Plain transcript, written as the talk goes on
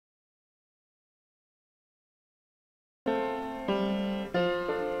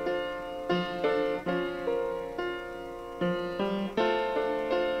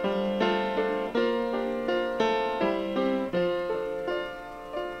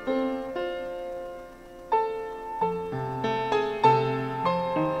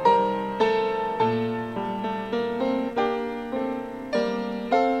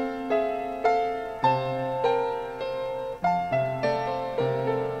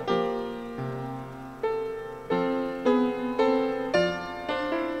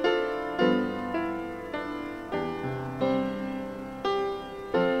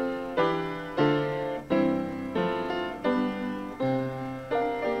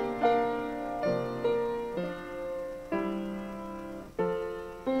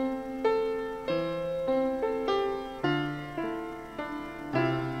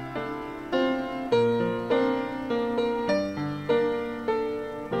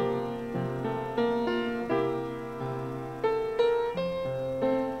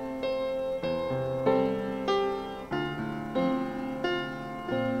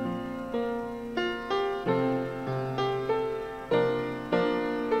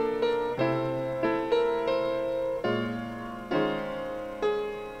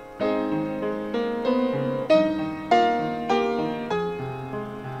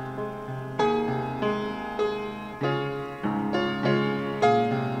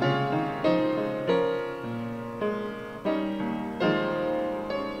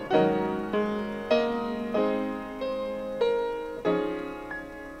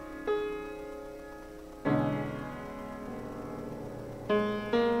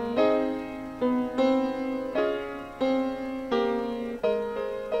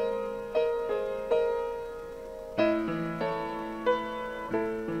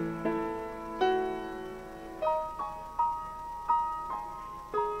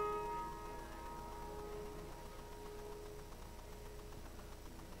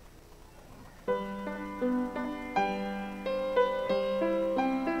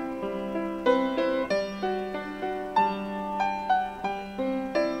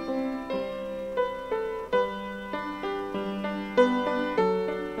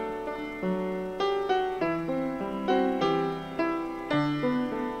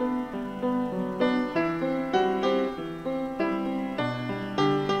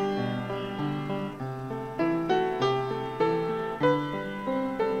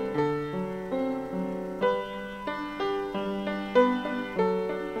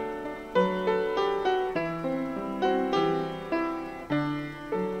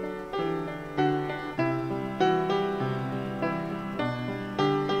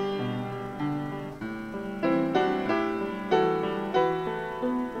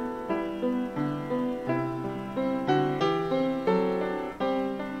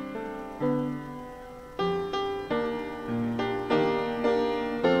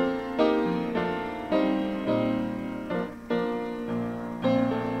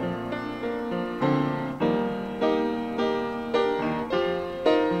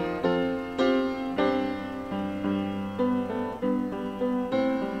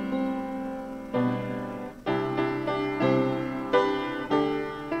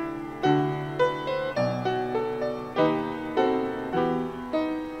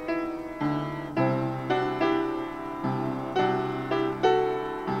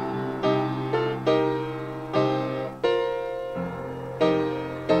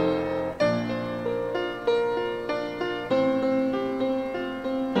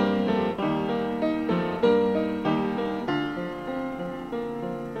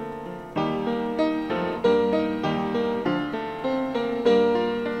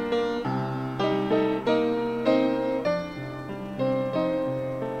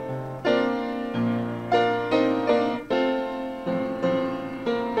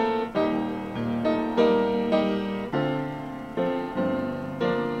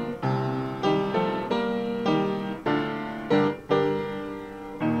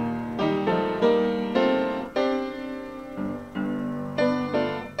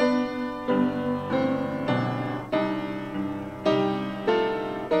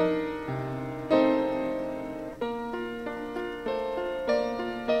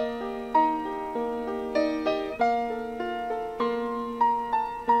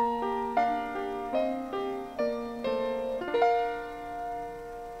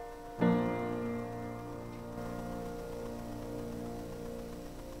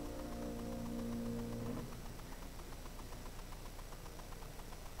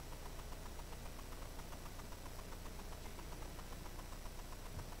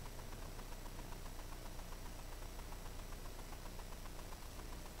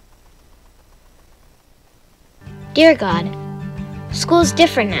Dear God, school's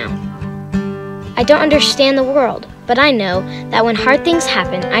different now. I don't understand the world, but I know that when hard things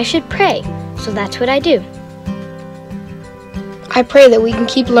happen, I should pray, so that's what I do. I pray that we can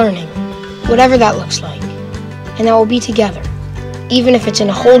keep learning, whatever that looks like, and that we'll be together, even if it's in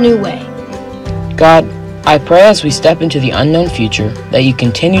a whole new way. God, I pray as we step into the unknown future that you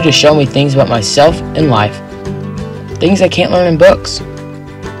continue to show me things about myself and life, things I can't learn in books.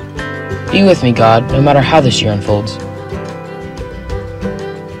 Be with me, God, no matter how this year unfolds.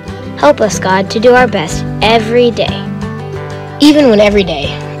 Help us, God, to do our best every day. Even when every day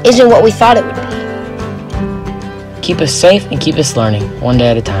isn't what we thought it would be. Keep us safe and keep us learning, one day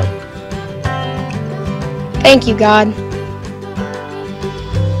at a time. Thank you, God.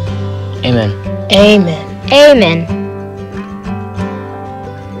 Amen. Amen. Amen.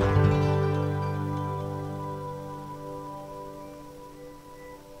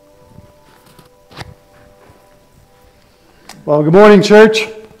 Well, good morning, church.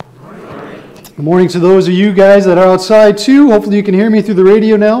 Good morning to those of you guys that are outside too. Hopefully you can hear me through the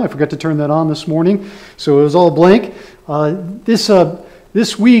radio now. I forgot to turn that on this morning, so it was all blank.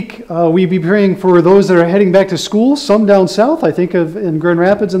 This week we'll be praying for those that are heading back to school. Some down south, I think in Grand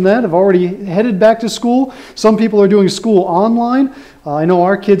Rapids and that, have already headed back to school. Some people are doing school online. I know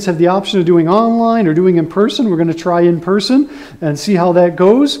our kids have the option of doing online or doing in person. We're going to try in person and see how that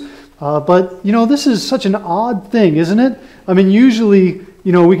goes. But, you know, this is such an odd thing, isn't it? I mean, usually,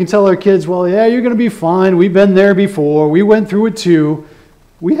 you know, we can tell our kids, well, yeah, you're going to be fine. We've been there before. We went through it too.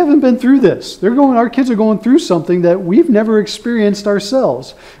 We haven't been through this. Our kids are going through something that we've never experienced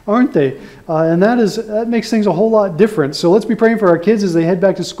ourselves, aren't they? And that makes things a whole lot different. So let's be praying for our kids as they head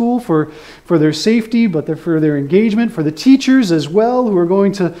back to school for their safety, but for their engagement, for the teachers as well, who are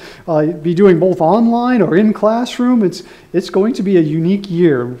going to be doing both online or in classroom. It's going to be a unique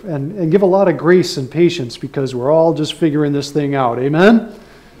year, and give a lot of grace and patience because we're all just figuring this thing out. Amen?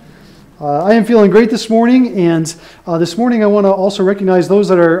 I am feeling great this morning, and this morning I want to also recognize those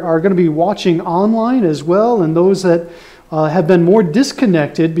that are going to be watching online as well, and those that have been more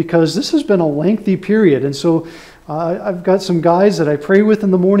disconnected because this has been a lengthy period. And so I've got some guys that I pray with in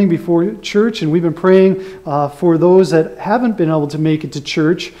the morning before church, and we've been praying for those that haven't been able to make it to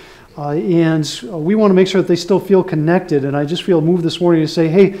church. And we want to make sure that they still feel connected. And I just feel moved this morning to say,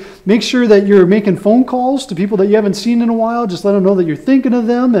 hey, make sure that you're making phone calls to people that you haven't seen in a while. Just let them know that you're thinking of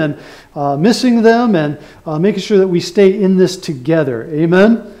them and missing them, and making sure that we stay in this together.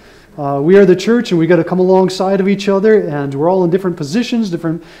 Amen? We are the church, and we got to come alongside of each other, and we're all in different positions,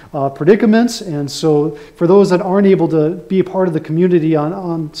 different predicaments. And so for those that aren't able to be a part of the community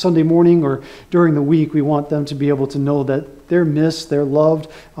on Sunday morning or during the week, we want them to be able to know that they're missed, they're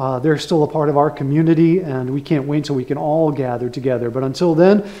loved, they're still a part of our community, and we can't wait until we can all gather together. But until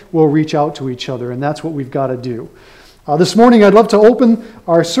then, we'll reach out to each other, and that's what we've got to do. This morning, I'd love to open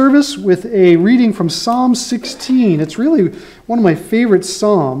our service with a reading from Psalm 16. It's really one of my favorite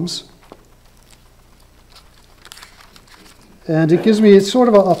psalms. And it's sort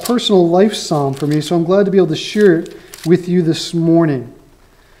of a personal life psalm for me, so I'm glad to be able to share it with you this morning.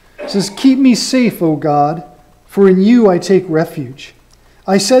 It says, "Keep me safe, O God, for in you I take refuge.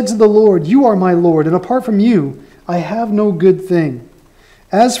 I said to the Lord, you are my Lord, and apart from you I have no good thing.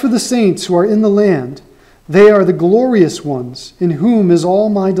 As for the saints who are in the land, they are the glorious ones, in whom is all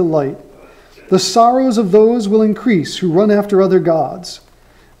my delight. The sorrows of those will increase who run after other gods.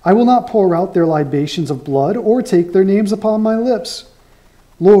 I will not pour out their libations of blood or take their names upon my lips.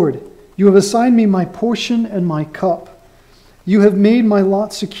 Lord, you have assigned me my portion and my cup. You have made my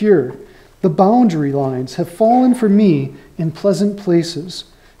lot secure. The boundary lines have fallen for me in pleasant places.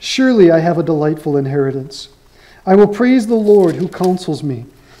 Surely I have a delightful inheritance. I will praise the Lord who counsels me.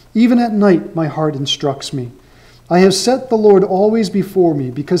 Even at night my heart instructs me. I have set the Lord always before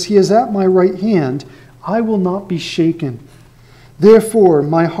me. Because he is at my right hand, I will not be shaken. Therefore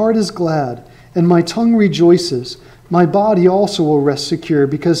my heart is glad, and my tongue rejoices. My body also will rest secure,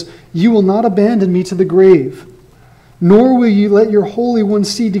 because you will not abandon me to the grave, nor will you let your Holy One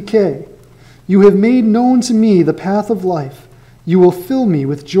see decay. You have made known to me the path of life. You will fill me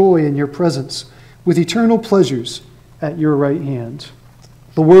with joy in your presence, with eternal pleasures at your right hand."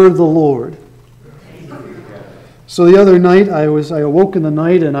 The word of the Lord. So the other night, I awoke in the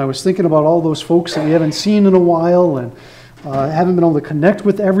night, and I was thinking about all those folks that we haven't seen in a while, and haven't been able to connect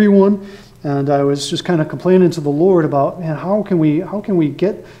with everyone. And I was just kind of complaining to the Lord about, man, how can we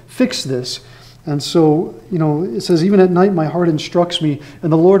fix this? And so, you know, it says, even at night my heart instructs me.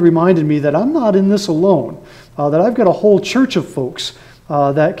 And the Lord reminded me that I'm not in this alone, that I've got a whole church of folks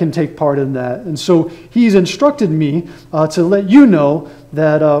that can take part in that. And so he's instructed me to let you know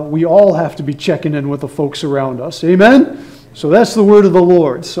that we all have to be checking in with the folks around us. Amen? So that's the word of the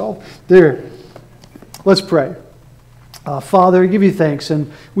Lord. So there, let's pray. Father, I give you thanks,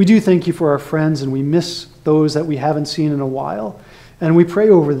 and we do thank you for our friends, and we miss those that we haven't seen in a while. And we pray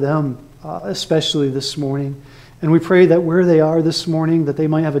over them, especially this morning. And we pray that where they are this morning, that they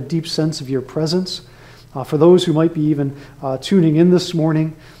might have a deep sense of your presence. For those who might be even tuning in this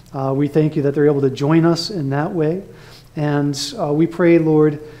morning, we thank you that they're able to join us in that way. And we pray,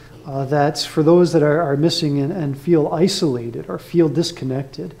 Lord, that for those that are missing and feel isolated or feel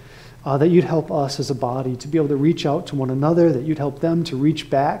disconnected, that you'd help us as a body to be able to reach out to one another, that you'd help them to reach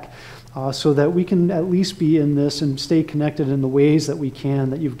back, so that we can at least be in this and stay connected in the ways that we can,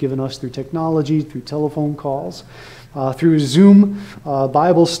 that you've given us through technology, through telephone calls, through Zoom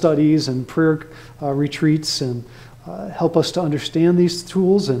Bible studies and prayer retreats, and help us to understand these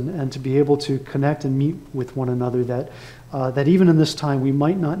tools and to be able to connect and meet with one another, that even in this time we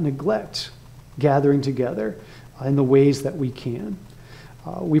might not neglect gathering together in the ways that we can.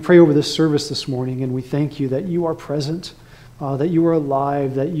 We pray over this service this morning, and we thank you that you are present, that you are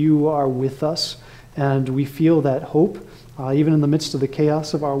alive, that you are with us, and we feel that hope, even in the midst of the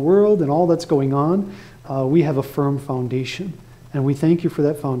chaos of our world and all that's going on. We have a firm foundation, and we thank you for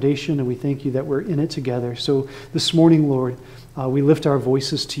that foundation, and we thank you that we're in it together. So this morning, Lord, we lift our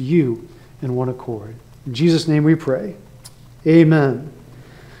voices to you in one accord. In Jesus' name we pray. Amen.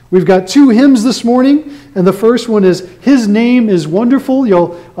 We've got two hymns this morning, and the first one is His Name is Wonderful.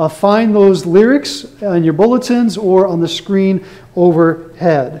 You'll find those lyrics in your bulletins or on the screen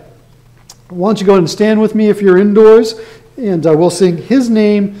overhead. Why don't you go ahead and stand with me if you're indoors, and we'll sing His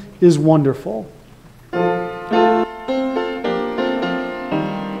Name is Wonderful.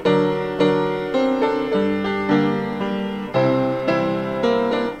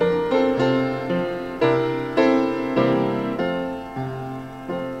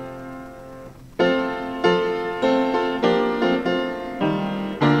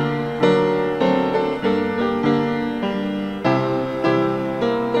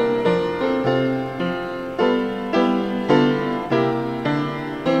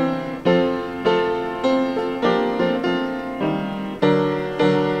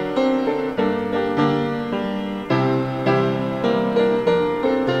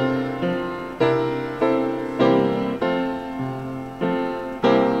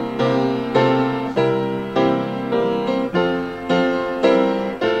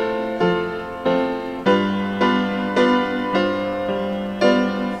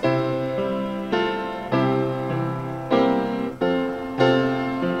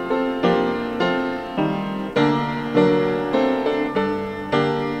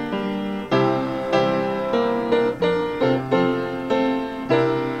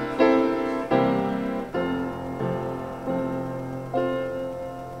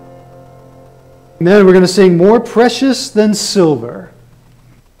 And then we're going to sing More Precious Than Silver.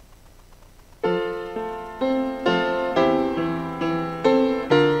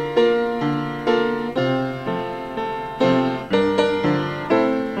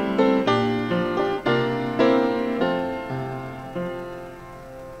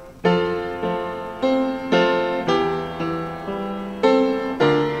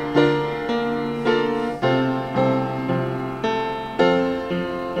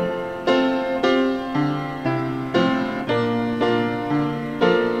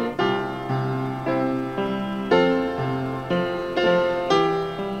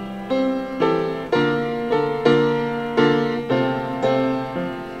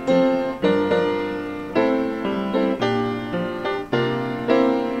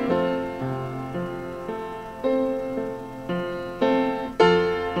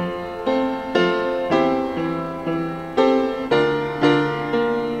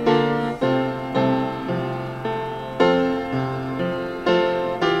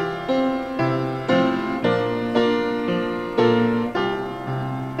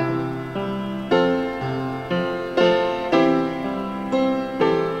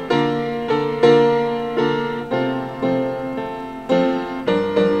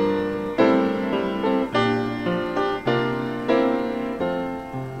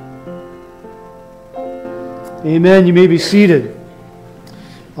 Amen. You may be seated.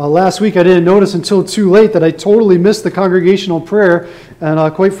 Last week I didn't notice until too late that I totally missed the congregational prayer,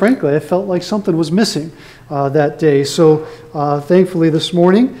 and quite frankly I felt like something was missing that day. So thankfully this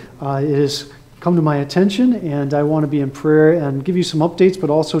morning it has come to my attention, and I want to be in prayer and give you some updates, but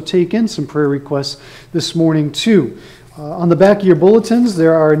also take in some prayer requests this morning too. On the back of your bulletins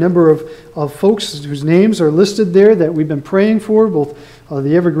there are a number of folks whose names are listed there that we've been praying for, both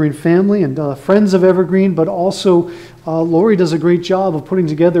the Evergreen family and friends of Evergreen, but also Lori does a great job of putting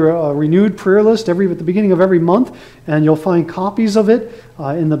together a renewed prayer list at the beginning of every month, and you'll find copies of it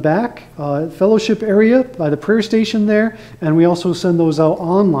in the back fellowship area by the prayer station there, and we also send those out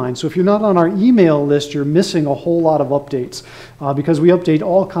online. So if you're not on our email list, you're missing a whole lot of updates because we update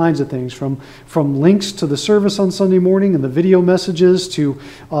all kinds of things from links to the service on Sunday morning and the video messages to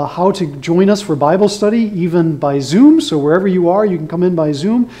how to join us for Bible study, even by Zoom. So wherever you are, you can come in by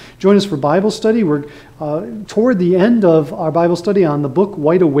Zoom, join us for Bible study. We're toward the end of our Bible study on the book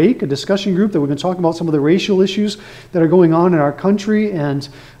Wide Awake, a discussion group that we've been talking about some of the racial issues that are going on in our country and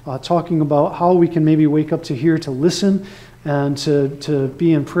talking about how we can maybe wake up to hear, to listen, and to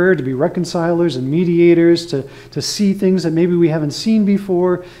be in prayer, to be reconcilers and mediators, to see things that maybe we haven't seen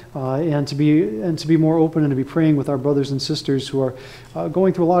before, and to be more open and to be praying with our brothers and sisters who are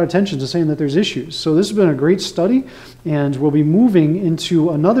going through a lot of tensions and saying that there's issues. So this has been a great study, and we'll be moving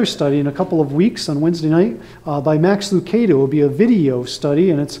into another study in a couple of weeks on Wednesday night by Max Lucado. It will be a video study,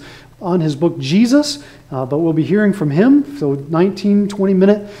 and it's on his book Jesus, but we'll be hearing from him. So 19,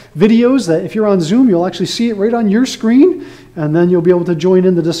 20-minute videos that if you're on Zoom, you'll actually see it right on your screen, and then you'll be able to join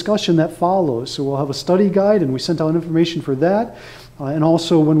in the discussion that follows. So we'll have a study guide, and we sent out information for that. And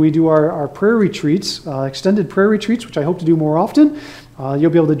also when we do our prayer retreats, extended prayer retreats, which I hope to do more often,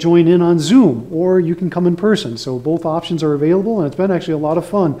 you'll be able to join in on Zoom, or you can come in person. So both options are available, and it's been actually a lot of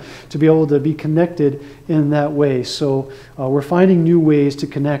fun to be able to be connected in that way. So we're finding new ways to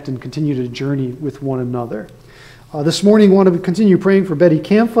connect and continue to journey with one another. This morning, I want to continue praying for Betty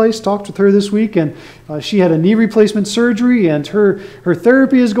Kampfeist. Talked with her this week, and she had a knee replacement surgery, and her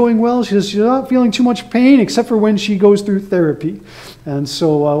therapy is going well. She says she's not feeling too much pain, except for when she goes through therapy. And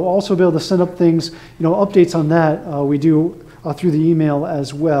so we'll also be able to send up things, updates on that. We do through the email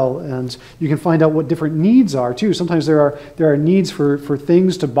as well, and you can find out what different needs are too. Sometimes there are needs for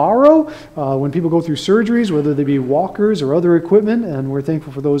things to borrow when people go through surgeries, whether they be walkers or other equipment, and we're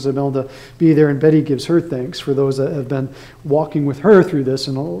thankful for those that have been able to be there, and Betty gives her thanks for those that have been walking with her through this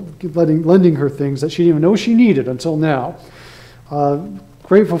and lending her things that she didn't even know she needed until now.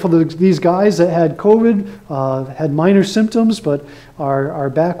 Grateful for these guys that had COVID, had minor symptoms, but are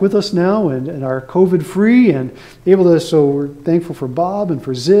back with us now and are COVID free and able to. So we're thankful for Bob and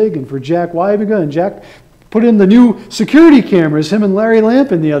for Zig and for Jack Weibiga, and Jack put in the new security cameras, him and Larry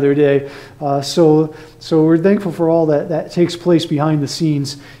Lampin the other day. So we're thankful for all that takes place behind the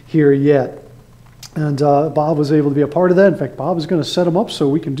scenes here yet. And Bob was able to be a part of that. In fact, Bob is going to set them up so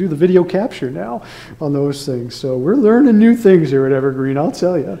we can do the video capture now on those things. So we're learning new things here at Evergreen, I'll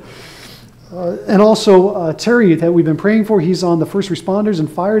tell you. And also Terry, that we've been praying for, he's on the first responders and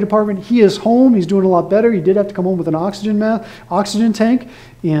fire department. He is home. He's doing a lot better. He did have to come home with an oxygen tank,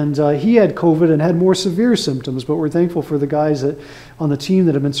 and he had COVID and had more severe symptoms. But we're thankful for the guys on the team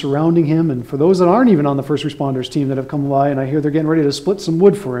that have been surrounding him, and for those that aren't even on the first responders team that have come by, and I hear they're getting ready to split some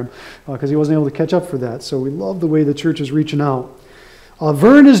wood for him because he wasn't able to catch up for that. So we love the way the church is reaching out.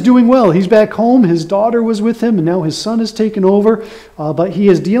 Vern is doing well. He's back home. His daughter was with him, and now his son has taken over. But he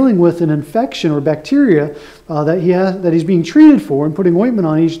is dealing with an infection or bacteria that he's being treated for and putting ointment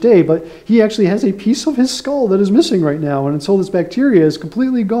on each day. But he actually has a piece of his skull that is missing right now. And until this bacteria is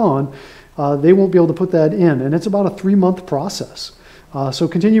completely gone, they won't be able to put that in. And it's about a 3-month process. So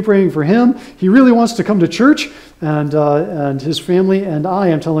continue praying for him. He really wants to come to church, and his family and I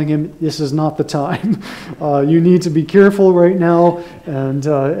am telling him this is not the time. You need to be careful right now. And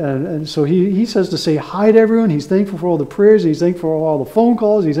so he says to say hi to everyone. He's thankful for all the prayers. He's thankful for all the phone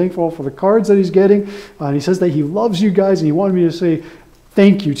calls. He's thankful for the cards that he's getting. And he says that he loves you guys, and he wanted me to say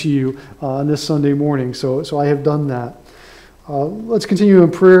thank you to you on this Sunday morning. So I have done that. Let's continue in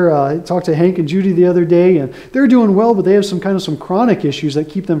prayer. I talked to Hank and Judy the other day, and they're doing well, but they have some chronic issues that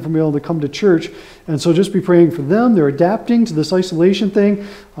keep them from being able to come to church. And so just be praying for them. They're adapting to this isolation thing,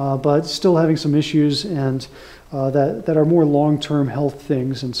 but still having some issues and that are more long-term health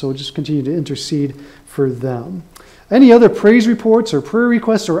things. And so just continue to intercede for them. Any other praise reports or prayer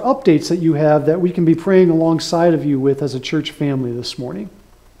requests or updates that you have that we can be praying alongside of you with as a church family this morning?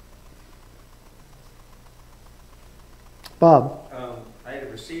 Bob? I had a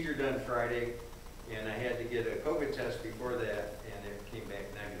procedure done Friday, and I had to get a COVID test before that, and it came back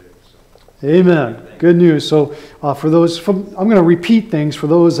negative. So. Amen. Good news. So for those, I'm going to repeat things for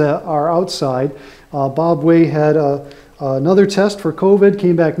those that are outside. Bob Way had another test for COVID,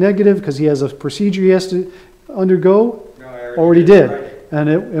 came back negative because he has a procedure he has to undergo. No, I already did. Friday. And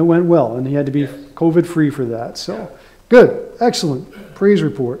it went well, and he had to be COVID-free for that. So yeah. Good. Excellent. Praise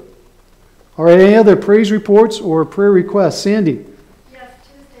report. All right, any other praise reports or prayer requests? Sandy? Yes,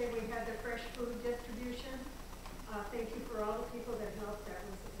 Tuesday we had the fresh food distribution. Thank you for all the people that helped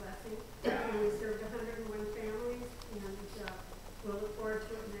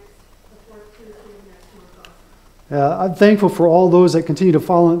I'm thankful for all those that continue to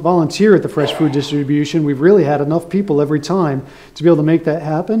volunteer at the fresh food distribution. We've really had enough people every time to be able to make that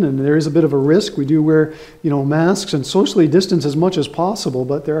happen, and there is a bit of a risk. We do wear, masks and socially distance as much as possible,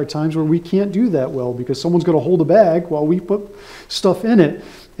 but there are times where we can't do that well because someone's going to hold a bag while we put stuff in it,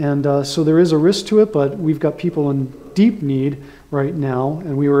 and so there is a risk to it, but we've got people in deep need right now,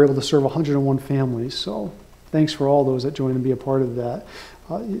 and we were able to serve 101 families, so thanks for all those that joined and be a part of that.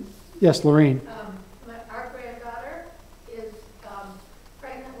 Yes, Lorraine. Our granddaughter is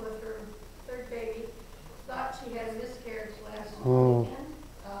pregnant with her third baby. Thought she had a miscarriage last weekend.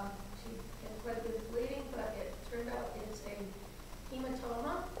 She had quite a bit of bleeding, but it turned out it's a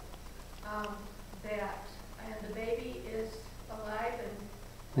hematoma. And the baby is alive.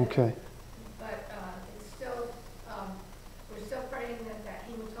 Okay. But it's still, we're still praying that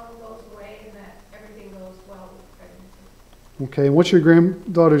hematoma goes away and that everything goes well with pregnancy. Okay, and what's your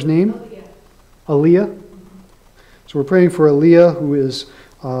granddaughter's name? Aaliyah. Aaliyah? So we're praying for Aaliyah, who is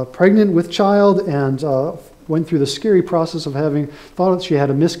pregnant with child and went through the scary process of thought that she had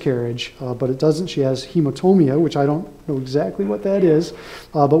a miscarriage, but it doesn't. She has hematomia, which I don't know exactly what that is,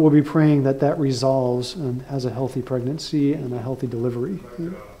 but we'll be praying that that resolves and has a healthy pregnancy and a healthy delivery.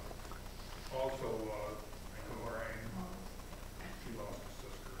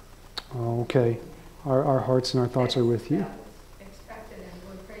 Okay. Our hearts and our thoughts are with you. Expected, and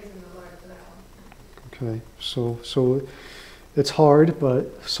we're praising the Lord for that one. Okay, so it's hard,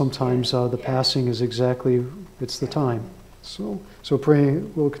 but sometimes the passing is it's the time. So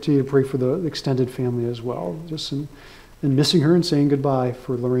praying, we'll continue to pray for the extended family as well, just in missing her and saying goodbye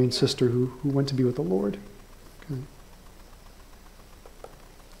for Lorraine's sister who went to be with the Lord.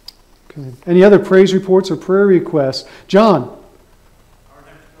 Okay. Any other praise reports or prayer requests? John. Our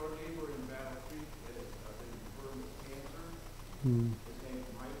next door neighbor in Battle Creek has been confirmed with cancer. His name is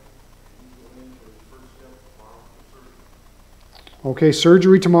Mike. He's going in for his first step tomorrow for surgery. Okay,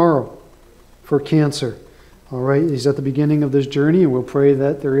 surgery tomorrow for cancer. All right, he's at the beginning of this journey, and we'll pray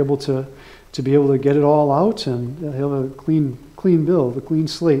that they're able to be able to get it all out, and he'll have a clean bill, a clean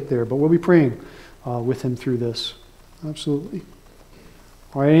slate there. But we'll be praying with him through this. Absolutely.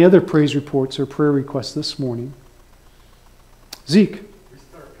 All right, any other praise reports or prayer requests this morning? Zeke. We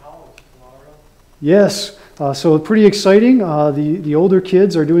start college tomorrow. Yes, so pretty exciting. The older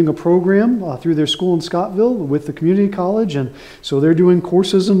kids are doing a program through their school in Scottville with the community college, and so they're doing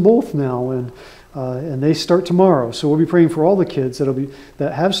courses in both now, and they start tomorrow. So we'll be praying for all the kids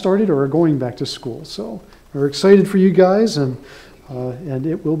that have started or are going back to school. So we're excited for you guys, and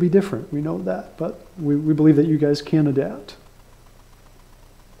it will be different. We know that, but we believe that you guys can adapt.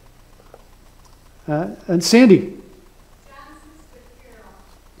 And Sandy.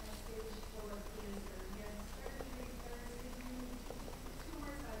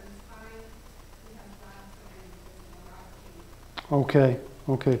 Okay,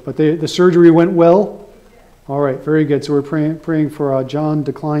 but the surgery went well? All right, very good. So we're praying for John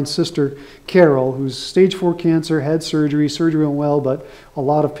Decline's sister, Carol, who's stage 4 cancer, had surgery went well, but a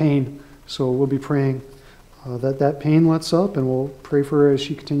lot of pain. So we'll be praying that pain lets up, and we'll pray for her as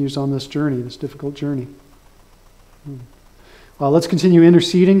she continues on this journey, this difficult journey. Let's continue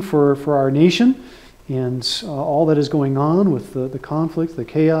interceding for our nation and all that is going on with the conflict, the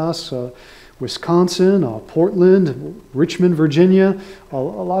chaos, Wisconsin, Portland, Richmond, Virginia. A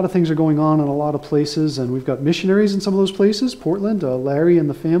lot of things are going on in a lot of places, and we've got missionaries in some of those places. Portland, Larry and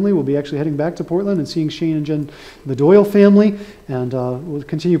the family will be actually heading back to Portland and seeing Shane and Jen, the Doyle family, and we'll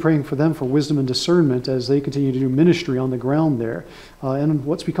continue praying for them for wisdom and discernment as they continue to do ministry on the ground there, and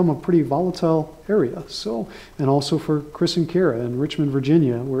what's become a pretty volatile area. So, and also for Chris and Kara in Richmond,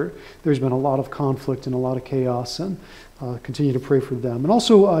 Virginia, where there's been a lot of conflict and a lot of chaos, and continue to pray for them. And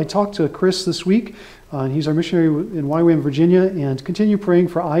also, I talked to Chris this week, and he's our missionary in YWAM, Virginia, and continue praying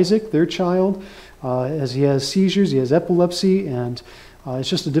for Isaac, their child, as he has seizures, he has epilepsy, and it's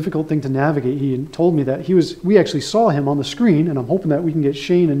just a difficult thing to navigate. He told me that we actually saw him on the screen, and I'm hoping that we can get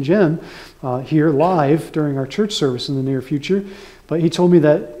Shane and Jen here live during our church service in the near future. But he told me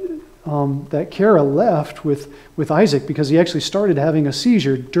that Kara left with Isaac because he actually started having a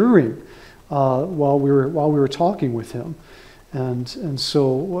seizure during while we were talking with him, and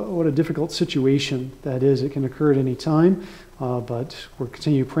so what a difficult situation that is. It can occur at any time, but we'll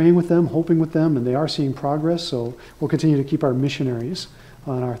continue praying with them, hoping with them, and they are seeing progress. So we'll continue to keep our missionaries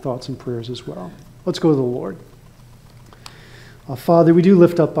on our thoughts and prayers as well. Let's go to the Lord. Father, we do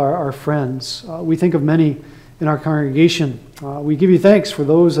lift up our friends. We think of many in our congregation. We give you thanks for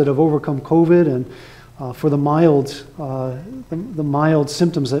those that have overcome COVID and for the mild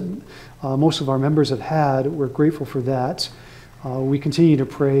symptoms that most of our members have had. We're grateful for that. We continue to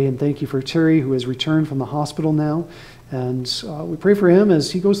pray and thank you for Terry, who has returned from the hospital now. And we pray for him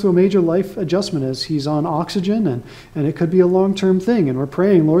as he goes through a major life adjustment, as he's on oxygen, and it could be a long-term thing. And we're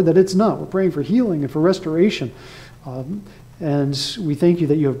praying, Lord, that it's not. We're praying for healing and for restoration. And we thank you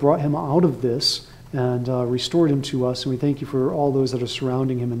that you have brought him out of this and restored him to us. And we thank you for all those that are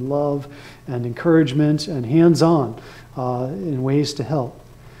surrounding him in love and encouragement and hands-on in ways to help.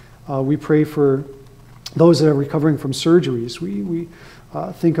 We pray for those that are recovering from surgeries. We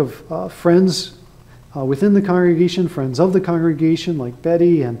think of friends within the congregation, friends of the congregation like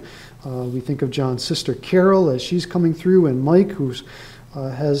Betty, and we think of John's sister Carol as she's coming through, and Mike, who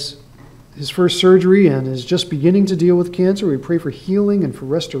has his first surgery and is just beginning to deal with cancer. We pray for healing and for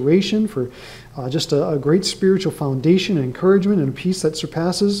restoration, for just a great spiritual foundation and encouragement and a peace that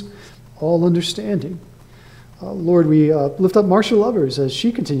surpasses all understanding. Lord, we lift up Marcia Lovers as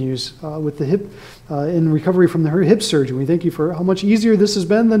she continues with the hip, in recovery from her hip surgery. We thank you for how much easier this has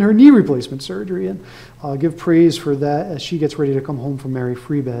been than her knee replacement surgery, and give praise for that as she gets ready to come home from Mary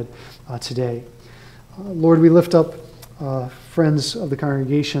Freebed today. Lord, we lift up friends of the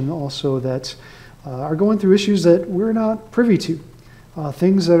congregation also that are going through issues that we're not privy to,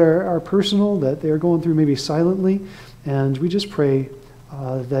 things that are personal, that they're going through maybe silently, and we just pray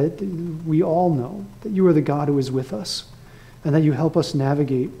that we all know that you are the God who is with us, and that you help us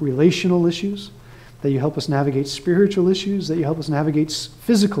navigate relational issues, that you help us navigate spiritual issues, that you help us navigate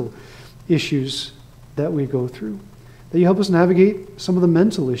physical issues that we go through, that you help us navigate some of the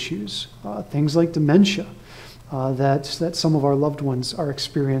mental issues, things like dementia that some of our loved ones are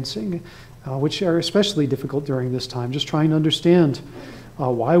experiencing, which are especially difficult during this time. Just trying to understand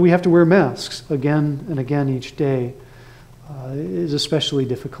why we have to wear masks again and again each day is especially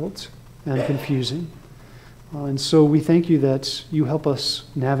difficult and confusing. And so we thank you that you help us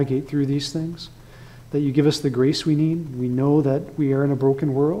navigate through these things, that you give us the grace we need. We know that we are in a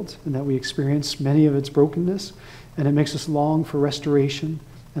broken world and that we experience many of its brokenness, and it makes us long for restoration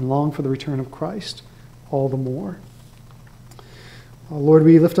and long for the return of Christ all the more. Lord,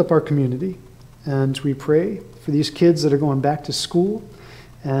 we lift up our community, and we pray for these kids that are going back to school.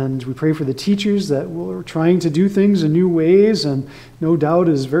 And we pray for the teachers that are trying to do things in new ways, and no doubt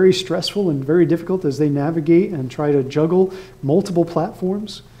is very stressful and very difficult as they navigate and try to juggle multiple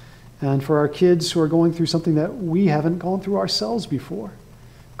platforms. And for our kids who are going through something that we haven't gone through ourselves before,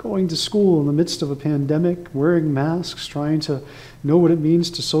 going to school in the midst of a pandemic, wearing masks, trying to know what it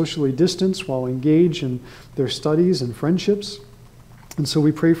means to socially distance while engaged in their studies and friendships. And so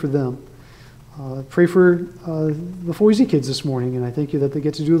we pray for them. Pray for the Foisey kids this morning, and I thank you that they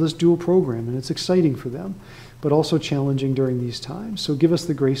get to do this dual program, and it's exciting for them, but also challenging during these times. So give us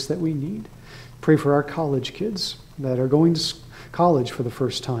the grace that we need. Pray for our college kids that are going to college for the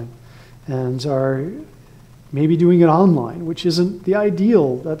first time and are maybe doing it online, which isn't the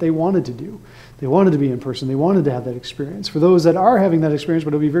ideal that they wanted to do. They wanted to be in person. They wanted to have that experience. For those that are having that experience, but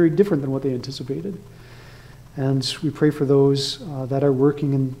it'll be very different than what they anticipated. And we pray for those that are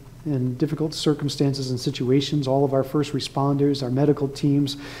working in difficult circumstances and situations, all of our first responders, our medical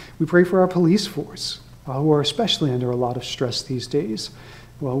teams. We pray for our police force, who are especially under a lot of stress these days,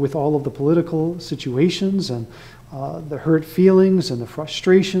 well, with all of the political situations and the hurt feelings and the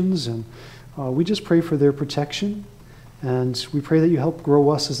frustrations. And we just pray for their protection. And we pray that you help grow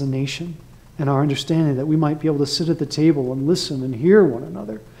us as a nation and our understanding that we might be able to sit at the table and listen and hear one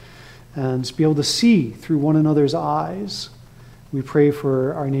another and be able to see through one another's eyes. We pray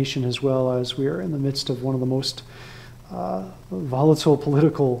for our nation as well, as we are in the midst of one of the most volatile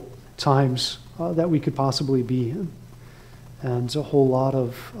political times that we could possibly be in, and a whole lot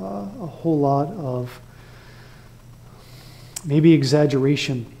of maybe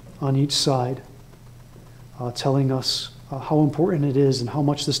exaggeration on each side, telling us how important it is and how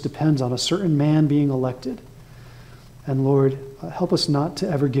much this depends on a certain man being elected. And Lord, help us not to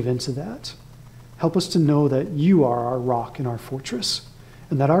ever give in to that. Help us to know that you are our rock and our fortress,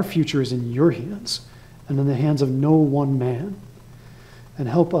 and that our future is in your hands and in the hands of no one man. And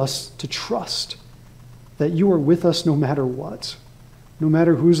help us to trust that you are with us no matter what, no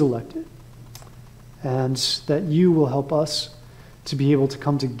matter who's elected, and that you will help us to be able to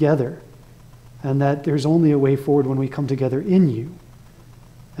come together, and that there's only a way forward when we come together in you,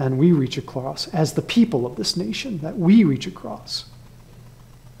 and we reach across as the people of this nation, that we reach across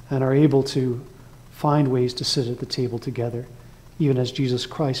and are able to find ways to sit at the table together, even as Jesus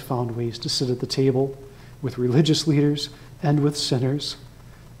Christ found ways to sit at the table with religious leaders and with sinners,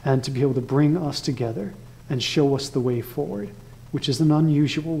 and to be able to bring us together and show us the way forward, which is an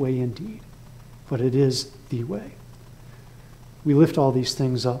unusual way indeed, but it is the way. We lift all these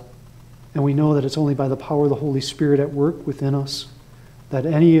things up And we know that it's only by the power of the Holy Spirit at work within us that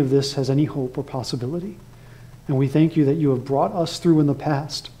any of this has any hope or possibility. And we thank you that you have brought us through in the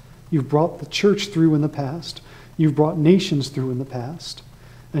past. You've brought the church through in the past. You've brought nations through in the past.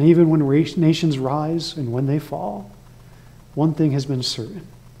 And even when nations rise and when they fall, one thing has been certain,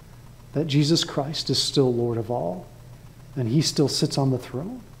 that Jesus Christ is still Lord of all, and he still sits on the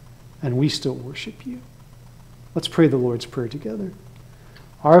throne, and we still worship you. Let's pray the Lord's Prayer together.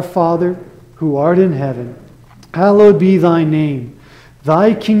 Our Father, who art in heaven, hallowed be thy name.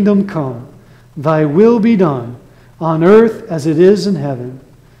 Thy kingdom come, thy will be done, on earth as it is in heaven.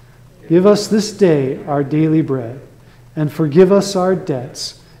 Give us this day our daily bread, and forgive us our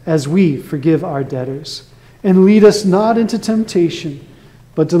debts, as we forgive our debtors. And lead us not into temptation,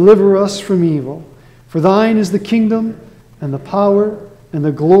 but deliver us from evil. For thine is the kingdom, and the power, and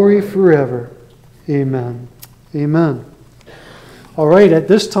the glory forever. Amen. Amen. All right, at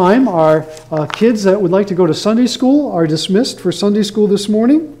this time, our kids that would like to go to Sunday school are dismissed for Sunday school this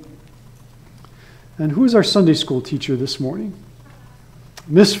morning. And who is our Sunday school teacher this morning?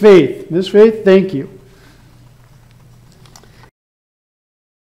 Miss Faith. Miss Faith, thank you.